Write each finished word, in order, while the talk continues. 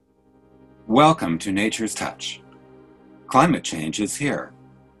Welcome to Nature's Touch. Climate change is here.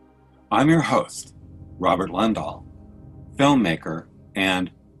 I'm your host, Robert Lundahl, filmmaker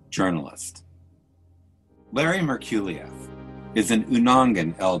and journalist. Larry Merkuliev is an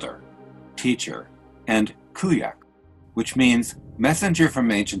Unangan elder, teacher, and Kuyak, which means messenger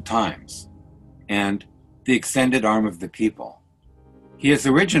from ancient times, and the extended arm of the people. He is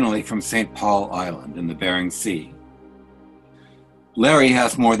originally from St. Paul Island in the Bering Sea. Larry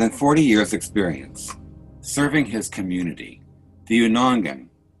has more than 40 years' experience serving his community, the Unangan,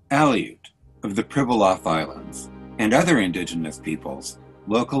 Aleut of the Pribilof Islands, and other indigenous peoples,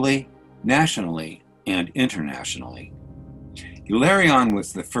 locally, nationally, and internationally. Hilarion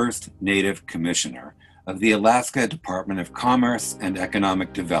was the first Native Commissioner of the Alaska Department of Commerce and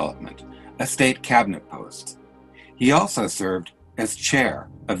Economic Development, a state cabinet post. He also served as chair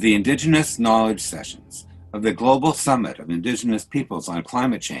of the Indigenous Knowledge Sessions of the Global Summit of Indigenous Peoples on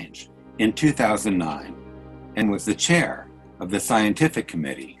Climate Change in 2009, and was the chair of the Scientific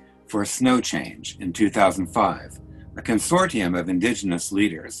Committee for Snow Change in 2005, a consortium of indigenous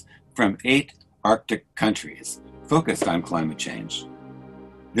leaders from 8 Arctic countries focused on climate change.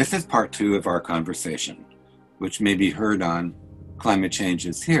 This is part 2 of our conversation, which may be heard on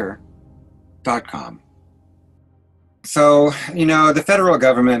climatechangeshere.com. So, the federal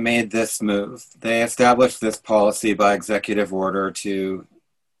government made this move. They established this policy by executive order to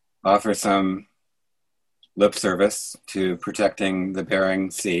offer some lip service to protecting the Bering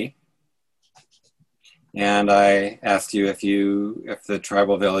Sea. And I asked you if the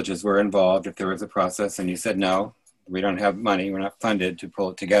tribal villages were involved, if there was a process, and you said no, we don't have money, we're not funded to pull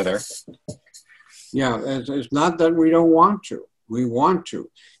it together. Yeah, it's not that we don't want to. We want to.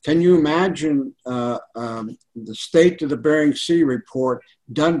 Can you imagine the State of the Bering Sea report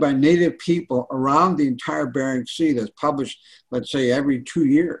done by Native people around the entire Bering Sea that's published, let's say, every 2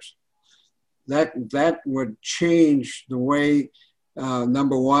 years? That would change the way,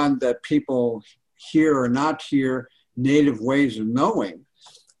 number one, that people hear or not hear Native ways of knowing.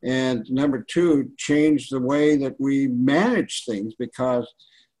 And number two, change the way that we manage things, because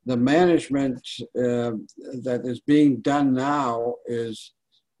the management that is being done now is,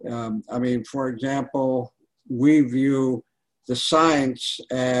 for example, we view the science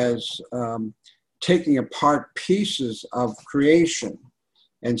as taking apart pieces of creation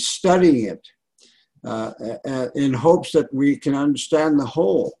and studying it in hopes that we can understand the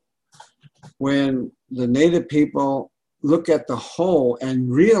whole. When the Native people look at the whole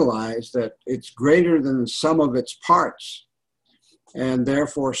and realize that it's greater than the sum of its parts, and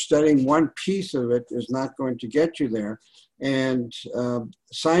therefore studying one piece of it is not going to get you there. And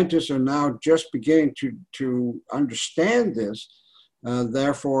scientists are now just beginning to understand this.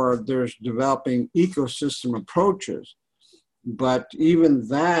 Therefore, there's developing ecosystem approaches. But even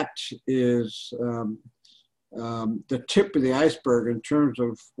that is the tip of the iceberg in terms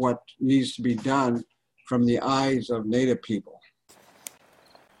of what needs to be done from the eyes of Native people.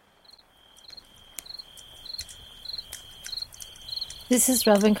 This is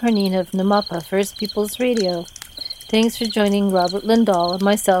Reverend Carnina of Namapa First Peoples Radio. Thanks for joining Robert Lundahl and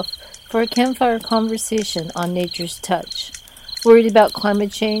myself for a campfire conversation on Nature's Touch. Worried about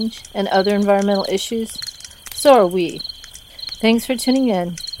climate change and other environmental issues? So are we. Thanks for tuning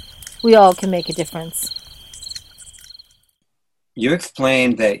in. We all can make a difference. You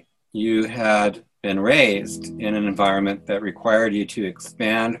explained that you had been raised in an environment that required you to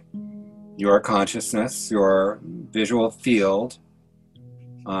expand your consciousness, your visual field,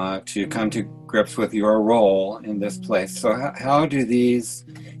 to come to grips with your role in this place. So how do these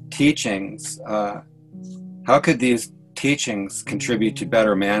teachings, how could these teachings contribute to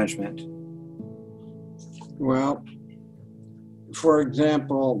better management? Well, for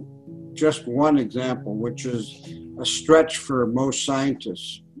example, just one example, which is a stretch for most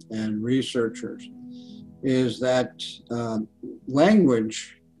scientists and researchers, is that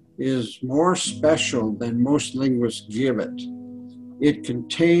language is more special than most linguists give it. It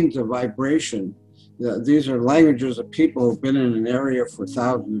contains a vibration. These are languages of people who've been in an area for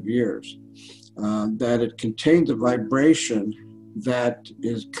thousands of years. That it contains a vibration that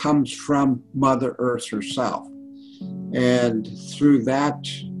comes from Mother Earth herself. And through that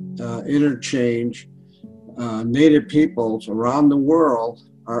interchange, Native peoples around the world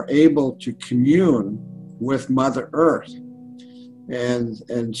are able to commune with Mother Earth.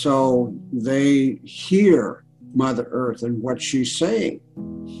 And so they hear Mother Earth and what she's saying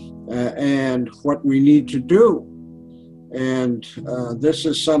and what we need to do. And this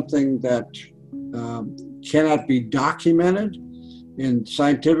is something that cannot be documented in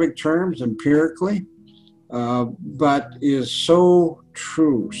scientific terms, empirically, but is so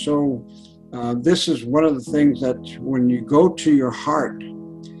true, so This is one of the things that when you go to your heart,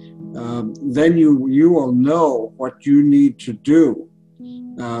 then you will know what you need to do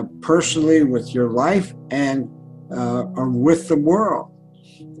personally with your life and or with the world,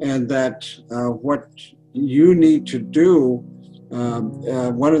 and that what you need to do.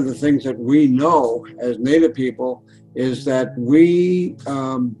 One of the things that we know as Native people is that we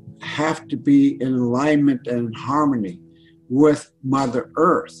have to be in alignment and in harmony with Mother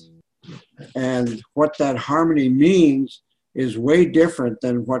Earth. And what that harmony means is way different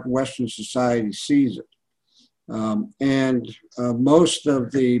than what Western society sees it. Most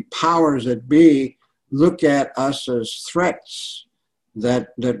of the powers that be look at us as threats, that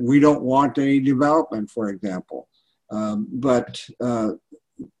we don't want any development, for example. But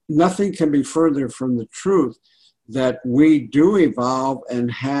nothing can be further from the truth that we do evolve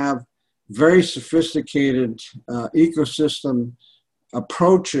and have very sophisticated ecosystem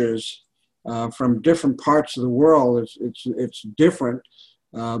approaches from different parts of the world. It's different,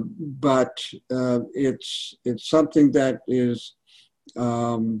 but it's something that is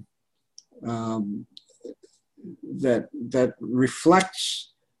that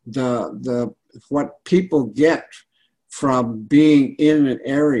reflects the what people get from being in an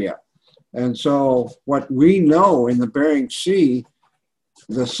area. And so what we know in the Bering Sea,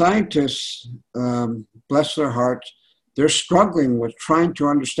 the scientists, bless their hearts, they're struggling with trying to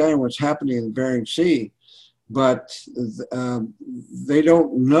understand what's happening in the Bering Sea, but they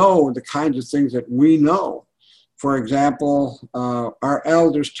don't know the kinds of things that we know. For example, our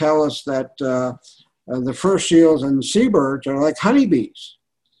elders tell us that the fur seals and seabirds are like honeybees.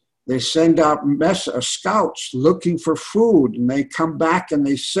 They send out scouts looking for food, and they come back and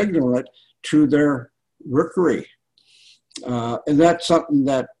they signal it to their rookery. And that's something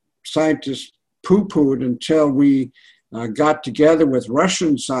that scientists poo-pooed until we got together with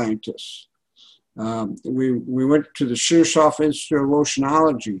Russian scientists. We went to the Shirshov Institute of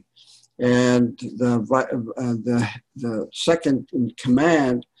Oceanology, and the second in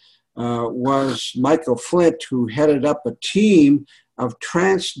command was Michael Flint, who headed up a team of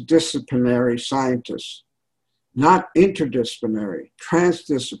transdisciplinary scientists, not interdisciplinary,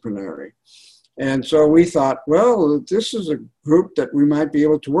 transdisciplinary. And so we thought, well, this is a group that we might be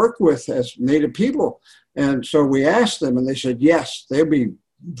able to work with as Native people. And so we asked them, and they said, yes, they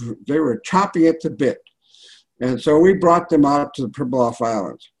were chopping at the bit. And so we brought them out to the Pribilof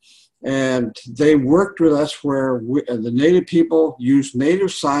Islands. And they worked with us where the Native people used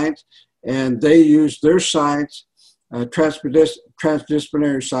Native science, and they used their science,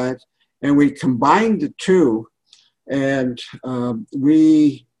 transdisciplinary science, and we combined the two, and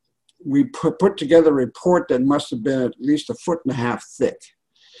we put together a report that must have been at least 1.5 feet thick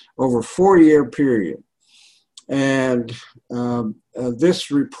over a 4-year period. And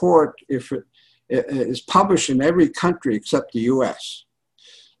this report, if it is published in every country except the U.S.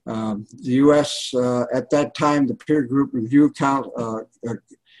 The U.S. At that time, the peer group review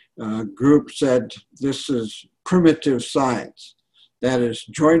group said this is primitive science. That is,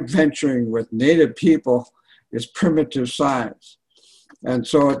 joint venturing with Native people is primitive science. And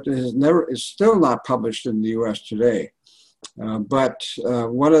so it's still not published in the U.S. today. But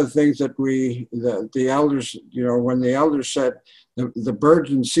one of the things that the elders, when the elders said the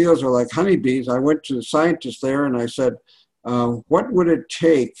birds and seals are like honeybees, I went to the scientists there and I said, what would it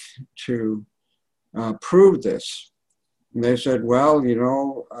take to prove this? And they said, well,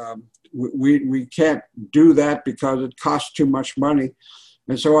 we can't do that because it costs too much money.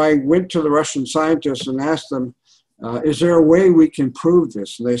 And so I went to the Russian scientists and asked them, is there a way we can prove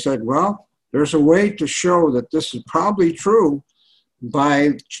this? And they said, well, there's a way to show that this is probably true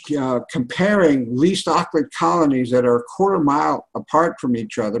by comparing least auklet colonies that are 1/4 mile apart from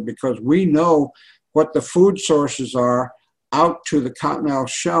each other, because we know what the food sources are out to the continental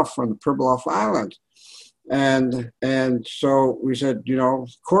shelf from the Pribilof Islands. And so we said,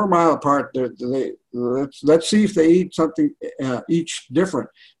 1/4 mile apart, let's see if they eat something each different,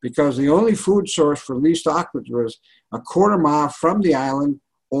 because the only food source for least auklets was 1/4 mile from the island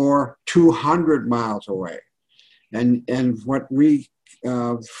or 200 miles away. And what we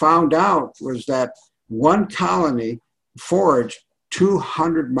found out was that one colony foraged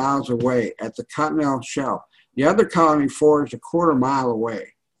 200 miles away at the continental shelf. The other colony foraged 1/4 mile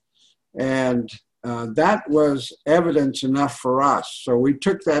away. And that was evidence enough for us. So we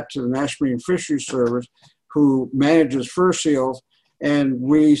took that to the National Marine Fisheries Service, who manages fur seals, and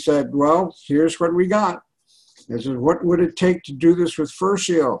we said, well, here's what we got. They said, what would it take to do this with fur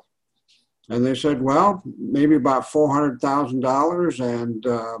seal? And they said, well, maybe about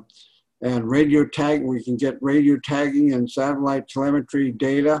 $400,000 and radio tag. We can get radio tagging and satellite telemetry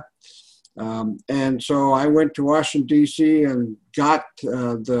data. And so I went to Washington, D.C. and got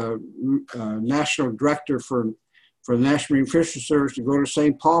the national director for the National Marine Fisheries Service to go to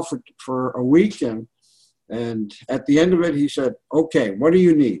St. Paul for a weekend. And at the end of it, he said, okay, what do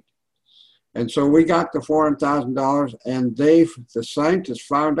you need? And so we got the $400,000, and the scientists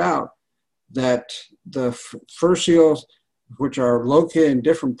found out that the fur seals, which are located in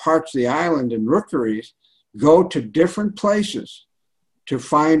different parts of the island in rookeries, go to different places to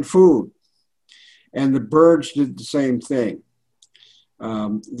find food. And the birds did the same thing.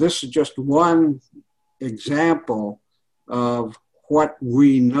 This is just one example of what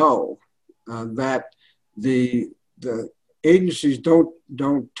we know, that the agencies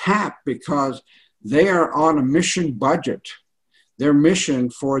don't tap, because they are on a mission budget. Their mission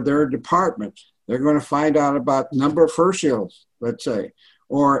for their department, they're going to find out about the number of fur seals, let's say,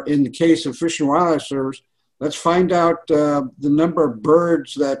 or in the case of Fish and Wildlife Service, let's find out the number of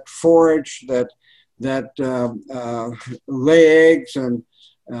birds that forage, that lay eggs, and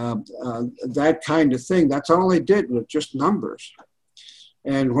that kind of thing. That's all they did, with just numbers.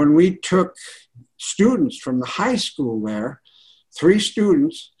 And when we took students from the high school there, 3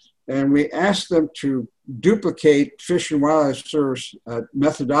 students, and we asked them to duplicate Fish and Wildlife Service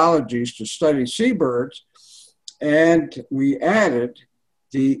methodologies to study seabirds, and we added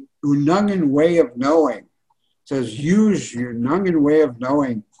the Unangan way of knowing. It says, use your Unangan way of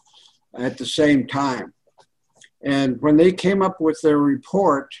knowing at the same time. And when they came up with their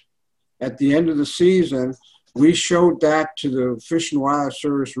report at the end of the season, we showed that to the Fish and Wildlife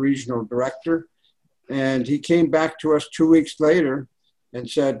Service regional director, and he came back to us 2 weeks later and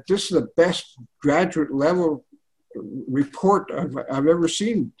said, this is the best graduate level report I've ever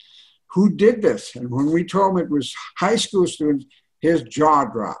seen. Who did this? And when we told him it was high school students, his jaw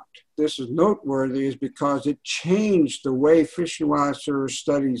dropped. This is noteworthy is because it changed the way Fish and Wildlife Service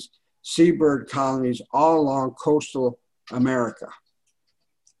studies seabird colonies all along coastal America.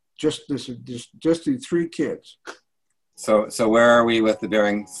 Just these 3 kids. So where are we with the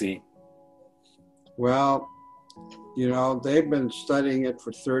Bering Sea? Well, you know, they've been studying it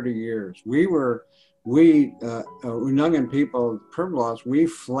for 30 years. Unangan people, Pribilofs, we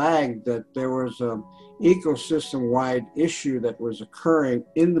flagged that there was an ecosystem-wide issue that was occurring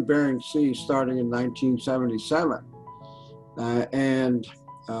in the Bering Sea starting in 1977.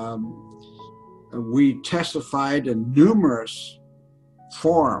 We testified in numerous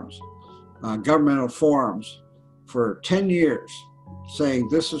forums, governmental forums, for 10 years, saying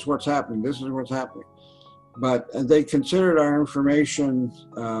this is what's happening, this is what's happening. But they considered our information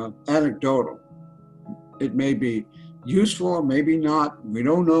anecdotal. It may be useful, maybe not. We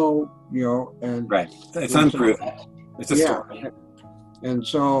don't know, you know. And right, it's unproven. It's a story. And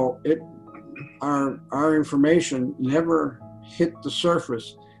so our information never hit the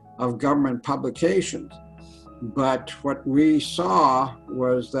surface of government publications. But what we saw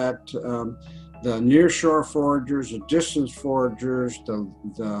was that the nearshore foragers, the distance foragers,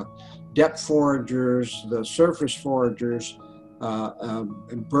 the depth foragers, the surface foragers,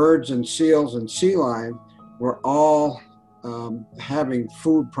 birds and seals and sea lion were all having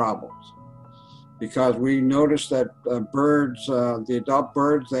food problems, because we noticed that birds, the adult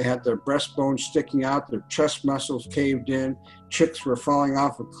birds, they had their breastbones sticking out, their chest muscles caved in, chicks were falling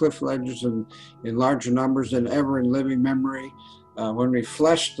off of cliff ledges in larger numbers than ever in living memory. When we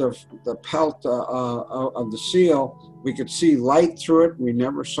fleshed the pelt of the seal, we could see light through it. We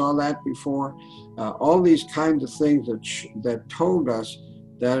never saw that before. All these kinds of things that told us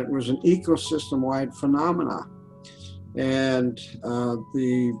that it was an ecosystem-wide phenomena. And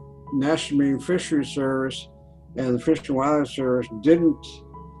the National Marine Fisheries Service and the Fish and Wildlife Service didn't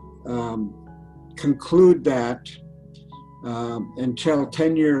conclude that until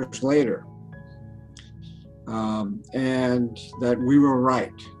 10 years later. And that we were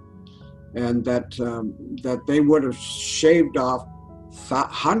right, and that they would have shaved off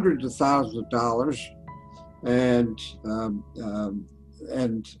hundreds of thousands of dollars and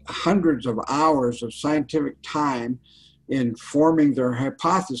hundreds of hours of scientific time in forming their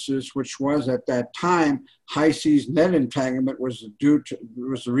hypothesis, which was at that time high seas net entanglement was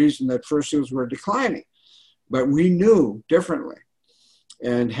the reason that fur seals were declining. But we knew differently.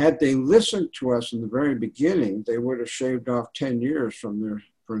 And had they listened to us in the very beginning, they would have shaved off 10 years from their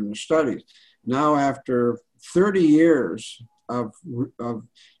studies. Now, after 30 years of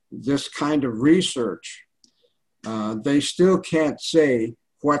this kind of research, they still can't say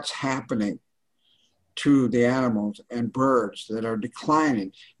what's happening to the animals and birds that are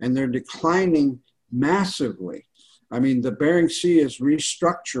declining, and they're declining massively. I mean, the Bering Sea is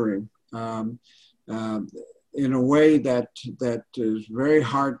restructuring. in a way that is very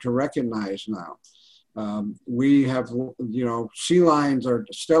hard to recognize now. We have, stellar sea lions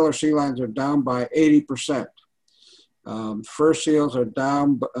are down by 80%. Fur seals are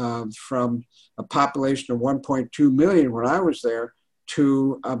down from a population of 1.2 million when I was there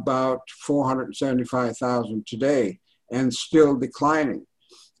to about 475,000 today, and still declining.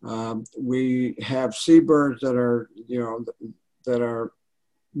 We have seabirds that are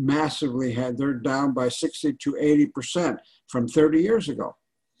massively they're down by 60 to 80% from 30 years ago.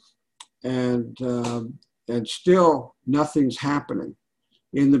 And still nothing's happening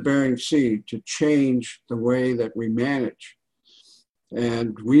in the Bering Sea to change the way that we manage.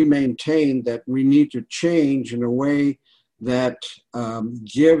 And we maintain that we need to change in a way that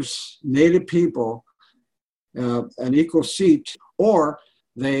gives Native people an equal seat, or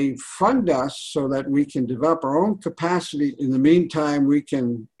they fund us so that we can develop our own capacity. In the meantime, we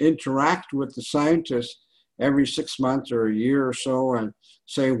can interact with the scientists every 6 months or a year or so and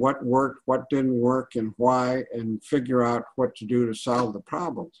say what worked, what didn't work, and why, and figure out what to do to solve the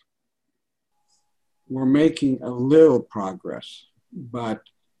problems. We're making a little progress, but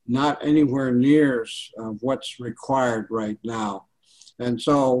not anywhere near what's required right now. And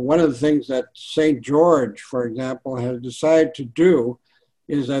so one of the things that St. George, for example, has decided to do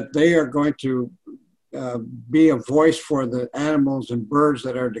is that they are going to be a voice for the animals and birds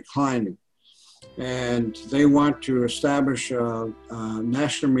that are declining. And they want to establish a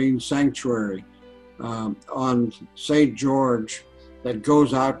national marine sanctuary on St. George that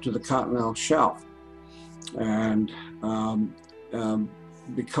goes out to the continental shelf. And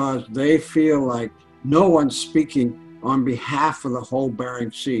because they feel like no one's speaking on behalf of the whole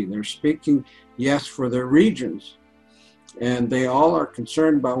Bering Sea. They're speaking, yes, for their regions. And they all are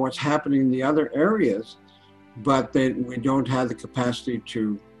concerned about what's happening in the other areas, but we don't have the capacity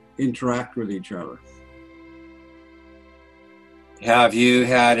to interact with each other. Have you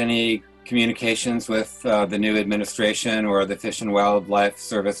had any communications with the new administration or the Fish and Wildlife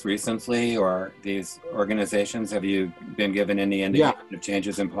Service recently, or these organizations? Have you been given any indication of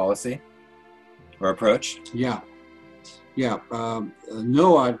changes in policy or approach? Yeah.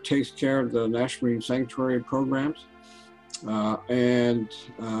 NOAA takes care of the National Marine Sanctuary programs, and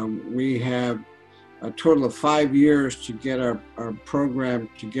we have a total of 5 years to get our program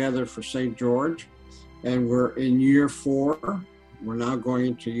together for St. George, and we're in year 4. We're now going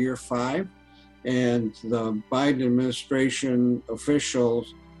into year 5, and the Biden administration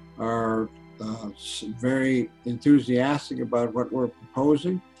officials are very enthusiastic about what we're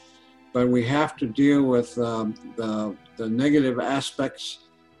proposing, but we have to deal with the negative aspects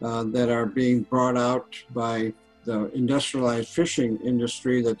that are being brought out by the industrialized fishing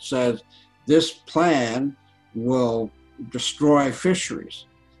industry that says this plan will destroy fisheries.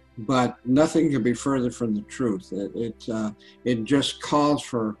 But nothing can be further from the truth. It just calls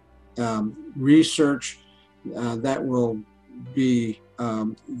for research that will be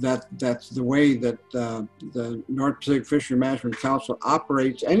that's the way that the North Pacific Fishery Management Council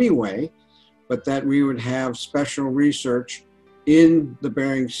operates anyway, but that we would have special research in the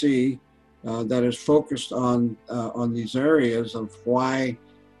Bering Sea that is focused on these areas of why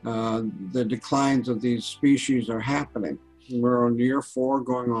the declines of these species are happening. We're on year 4,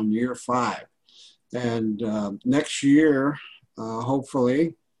 going on year 5. And next year,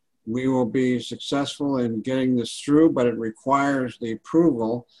 hopefully, we will be successful in getting this through, but it requires the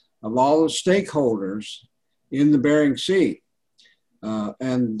approval of all the stakeholders in the Bering Sea.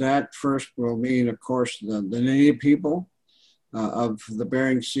 And that first will mean, of course, the native people of the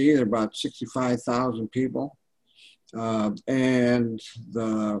Bering Sea. There are about 65,000 people. And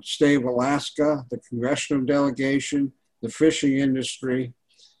the state of Alaska, the congressional delegation, the fishing industry.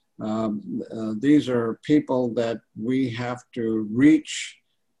 These are people that we have to reach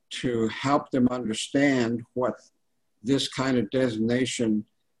to help them understand what this kind of designation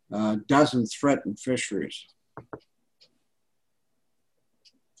doesn't threaten fisheries.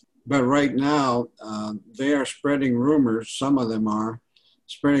 But right now, they are spreading rumors, some of them are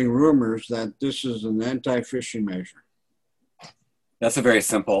spreading rumors that this is an anti-fishing measure. That's a very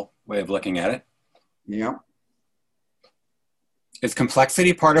simple way of looking at it. Yeah. Is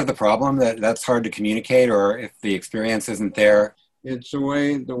complexity part of the problem, that's hard to communicate, or if the experience isn't there? It's the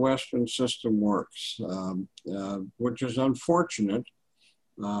way the Western system works, which is unfortunate.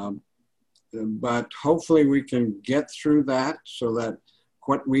 But hopefully we can get through that so that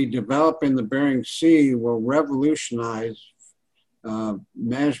what we develop in the Bering Sea will revolutionize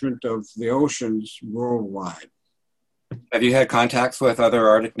management of the oceans worldwide. Have you had contacts with other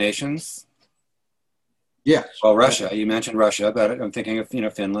Arctic nations? Yes. Well, Russia, you mentioned Russia, but I'm thinking of,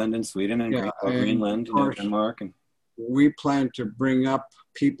 Finland and Sweden and Yeah, and Greenland, of course, Denmark. And we plan to bring up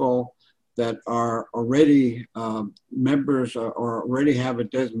people that are already members or already have a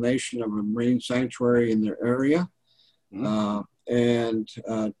designation of a marine sanctuary in their area, and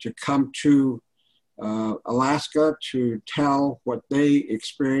to come to Alaska to tell what they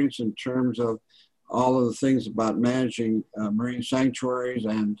experience in terms of all of the things about managing marine sanctuaries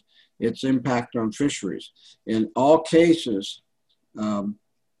and its impact on fisheries. In all cases,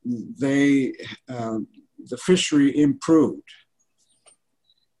 the fishery improved.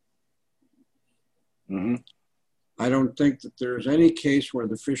 Mm-hmm. I don't think that there's any case where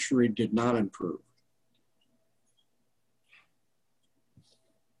the fishery did not improve.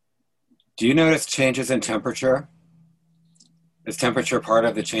 Do you notice changes in temperature? Is temperature part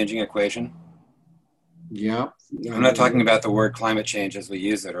of the changing equation? Yeah. I'm not talking about the word climate change as we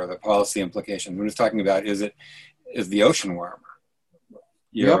use it or the policy implications. I'm just talking about is the ocean warmer?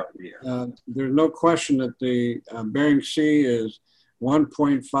 Yep. There's no question that the Bering Sea is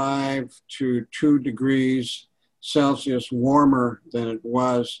 1.5 to 2 degrees Celsius warmer than it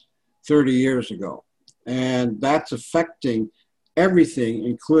was 30 years ago. And that's affecting everything,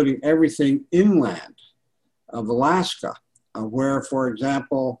 including everything inland of Alaska, where, for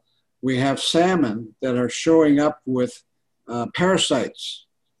example, we have salmon that are showing up with parasites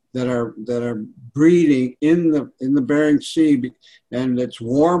that are breeding in the Bering Sea, and it's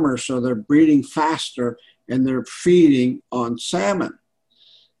warmer, so they're breeding faster and they're feeding on salmon.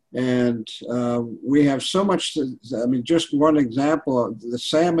 And we have so much just one example of the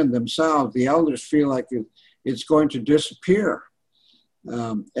salmon themselves, the elders feel like it's going to disappear.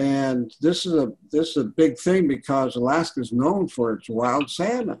 And this is a big thing because Alaska is known for its wild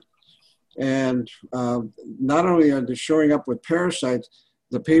salmon. And not only are they showing up with parasites,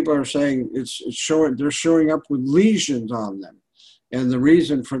 the people are saying they're showing up with lesions on them. And the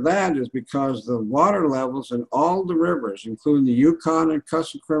reason for that is because the water levels in all the rivers, including the Yukon and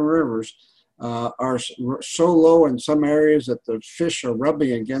Kuskokwim rivers, are so low in some areas that the fish are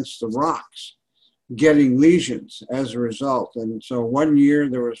rubbing against the rocks, getting lesions as a result. And so one year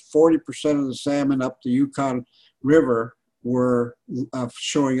there was 40% of the salmon up the Yukon River were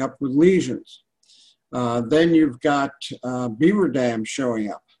showing up with lesions. Then you've got beaver dams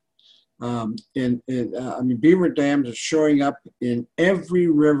showing up. Beaver dams are showing up in every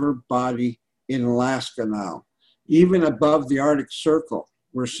river body in Alaska now, even above the Arctic Circle.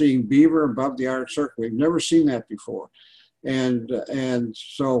 We're seeing beaver above the Arctic Circle. We've never seen that before. And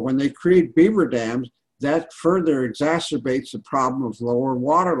so when they create beaver dams, that further exacerbates the problem of lower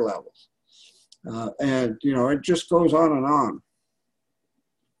water levels. And it just goes on and on.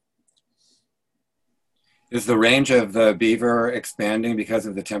 Is the range of the beaver expanding because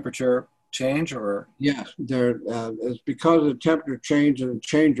of the temperature change, or? Yes, it's because of the temperature change and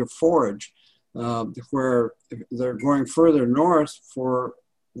change of forage, where they're going further north for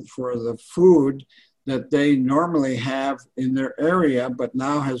the food that they normally have in their area, but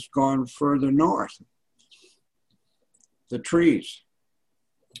now has gone further north. The trees.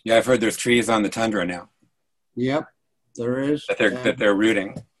 Yeah, I've heard there's trees on the tundra now. Yep, there is. That they're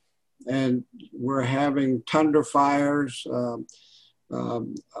rooting. And we're having tundra fires.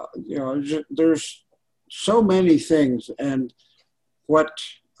 There's so many things. And what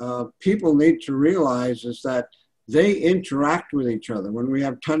people need to realize is that they interact with each other. When we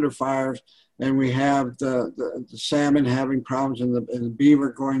have tundra fires and we have the salmon having problems and the beaver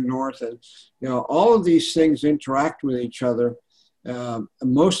going north, and all of these things interact with each other,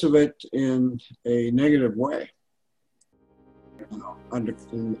 most of it in a negative way. In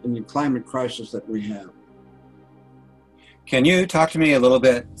the climate crisis that we have. Can you talk to me a little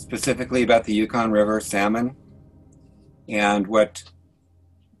bit specifically about the Yukon River salmon and what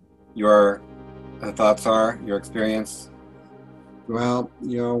your thoughts are, your experience? Well,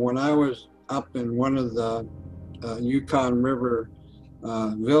 when I was up in one of the Yukon River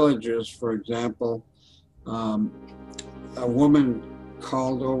villages, for example, a woman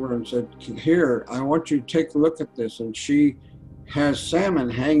called over and said, "Here, I want you to take a look at this." And she has salmon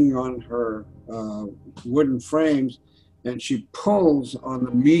hanging on her wooden frames, and she pulls on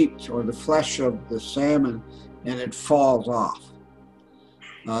the meat or the flesh of the salmon and it falls off.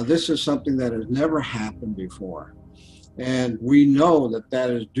 This is something that has never happened before. And we know that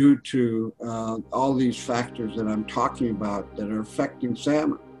is due to all these factors that I'm talking about that are affecting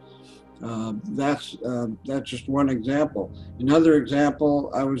salmon. That's just one example. Another example,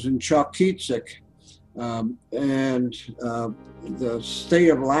 I was in Chalkitsik, and the state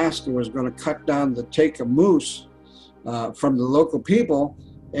of Alaska was going to cut down the take of moose from the local people,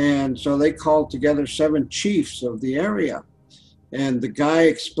 And so they called together 7 chiefs of the area. And the guy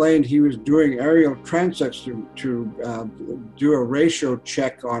explained he was doing aerial transects to do a ratio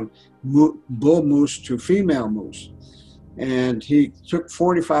check on bull moose to female moose. And he took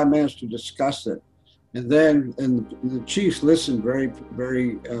 45 minutes to discuss it. And then the chiefs listened very,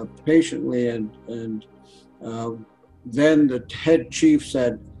 very patiently. And then the head chief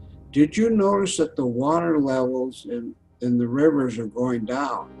said, "Did you notice that the water levels in the rivers are going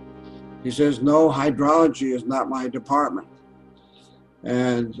down?" He says, "No, hydrology is not my department."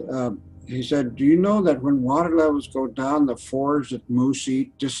 And he said, "Do you know that when water levels go down, the forages that moose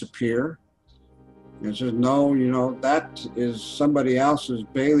eat disappear?" And he says, "No, that is somebody else's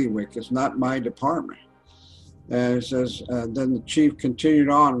bailiwick. It's not my department." And he says, then the chief continued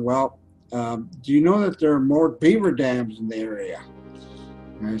on, "Well, do you know that there are more beaver dams in the area?"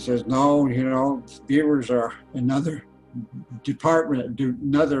 And he says, "No, beavers are another department,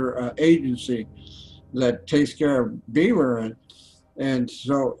 another agency that takes care of beaver." And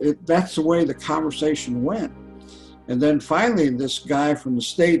so that's the way the conversation went. And then finally, this guy from the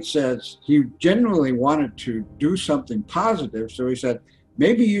state says he genuinely wanted to do something positive. So he said,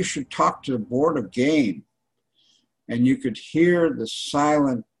 "Maybe you should talk to the Board of Game." And you could hear the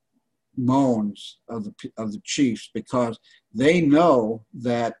silent moans of the chiefs, because they know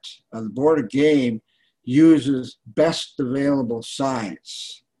that the Board of Game uses best available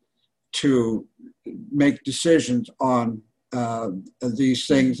science to make decisions on these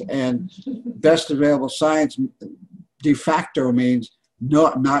things, and best available science de facto means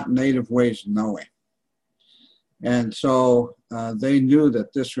not native ways of knowing. And so they knew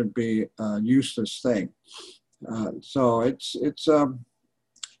that this would be a useless thing. So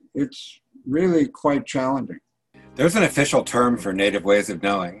it's really quite challenging. There's an official term for native ways of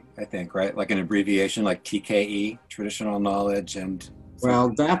knowing, I think, right? Like an abbreviation, like TKE, traditional knowledge, and...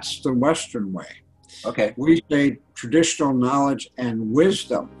 Well, that's the Western way. Okay. We say traditional knowledge and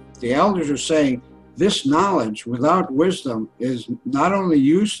wisdom. The elders are saying this knowledge without wisdom is not only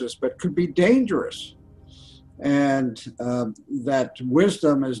useless, but could be dangerous. And that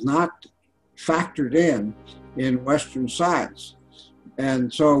wisdom is not factored in Western science.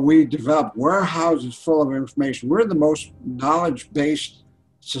 And so we developed warehouses full of information. We're the most knowledge-based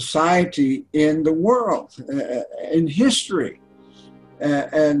society in the world, in history.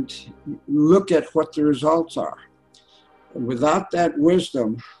 And look at what the results are. Without that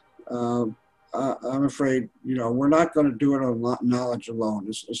wisdom, I'm afraid, we're not going to do it on knowledge alone.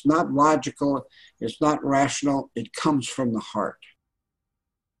 It's not logical. It's not rational. It comes from the heart.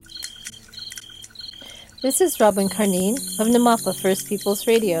 This is Robin Carnine of Namapa First Peoples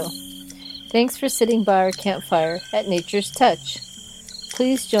Radio. Thanks for sitting by our campfire at Nature's Touch.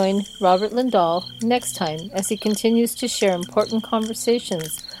 Please join Robert Lindahl next time as he continues to share important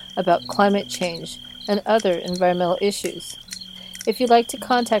conversations about climate change and other environmental issues. If you'd like to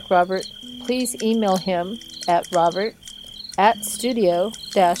contact Robert, please email him at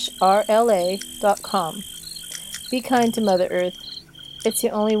robert@studio-rla.com. Be kind to Mother Earth. It's the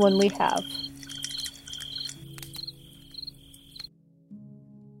only one we have.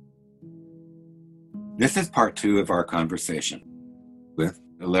 This is part 2 of our conversation with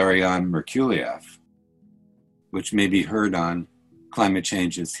Ilarion Merkuliev, which may be heard on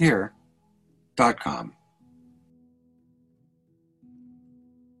climatechangeshere.com.